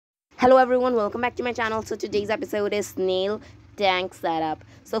Hello everyone, welcome back to my channel. So today's episode is Snail tank setup.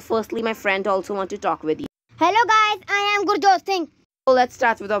 So firstly, my friend also want to talk with you. Hello guys, I am Gurjot Singh. So let's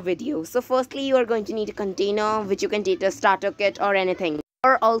start with our video. So firstly, you are going to need a container which you can take a starter kit or anything.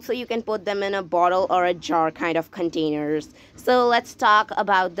 Or also you can put them in a bottle or a jar kind of containers. So let's talk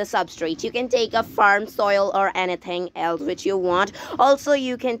about the substrate. You can take a farm soil or anything else which you want. Also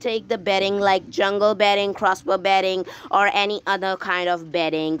you can take the bedding like jungle bedding, crossbar bedding, or any other kind of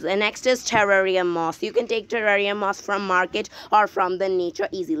beddings. And next is terrarium moss. You can take terrarium moss from market or from the nature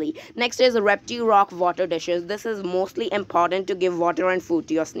easily. Next is reptile rock water dishes. This is mostly important to give water and food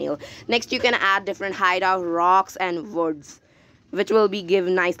to your snail. Next you can add different hideout rocks and woods, which will be give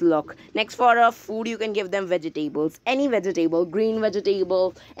nice look. Next, for food you can give them vegetables, any vegetable, green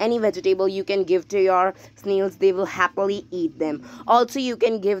vegetable, any vegetable you can give to your snails. They will happily eat them. Also you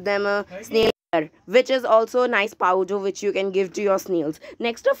can give them a snail butter, which is also a nice powder which you can give to your snails.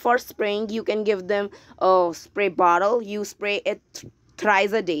 Next, for spraying you can give them a spray bottle. You spray it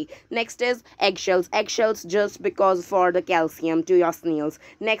thrice a day. Next is eggshells just because for the calcium to your snails.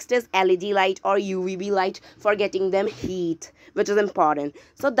 Next is LED light or UVB light for getting them heat, which is important.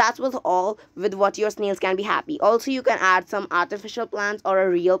 So that was all with what your snails can be happy. Also you can add some artificial plants or a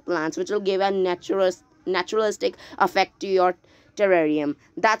real plants which will give a naturalistic effect to your terrarium.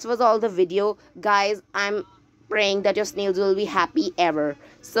 That was all the video, guys. I'm praying that your snails will be happy ever.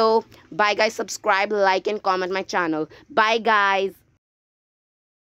 So bye guys, subscribe, like and comment my channel. Bye guys.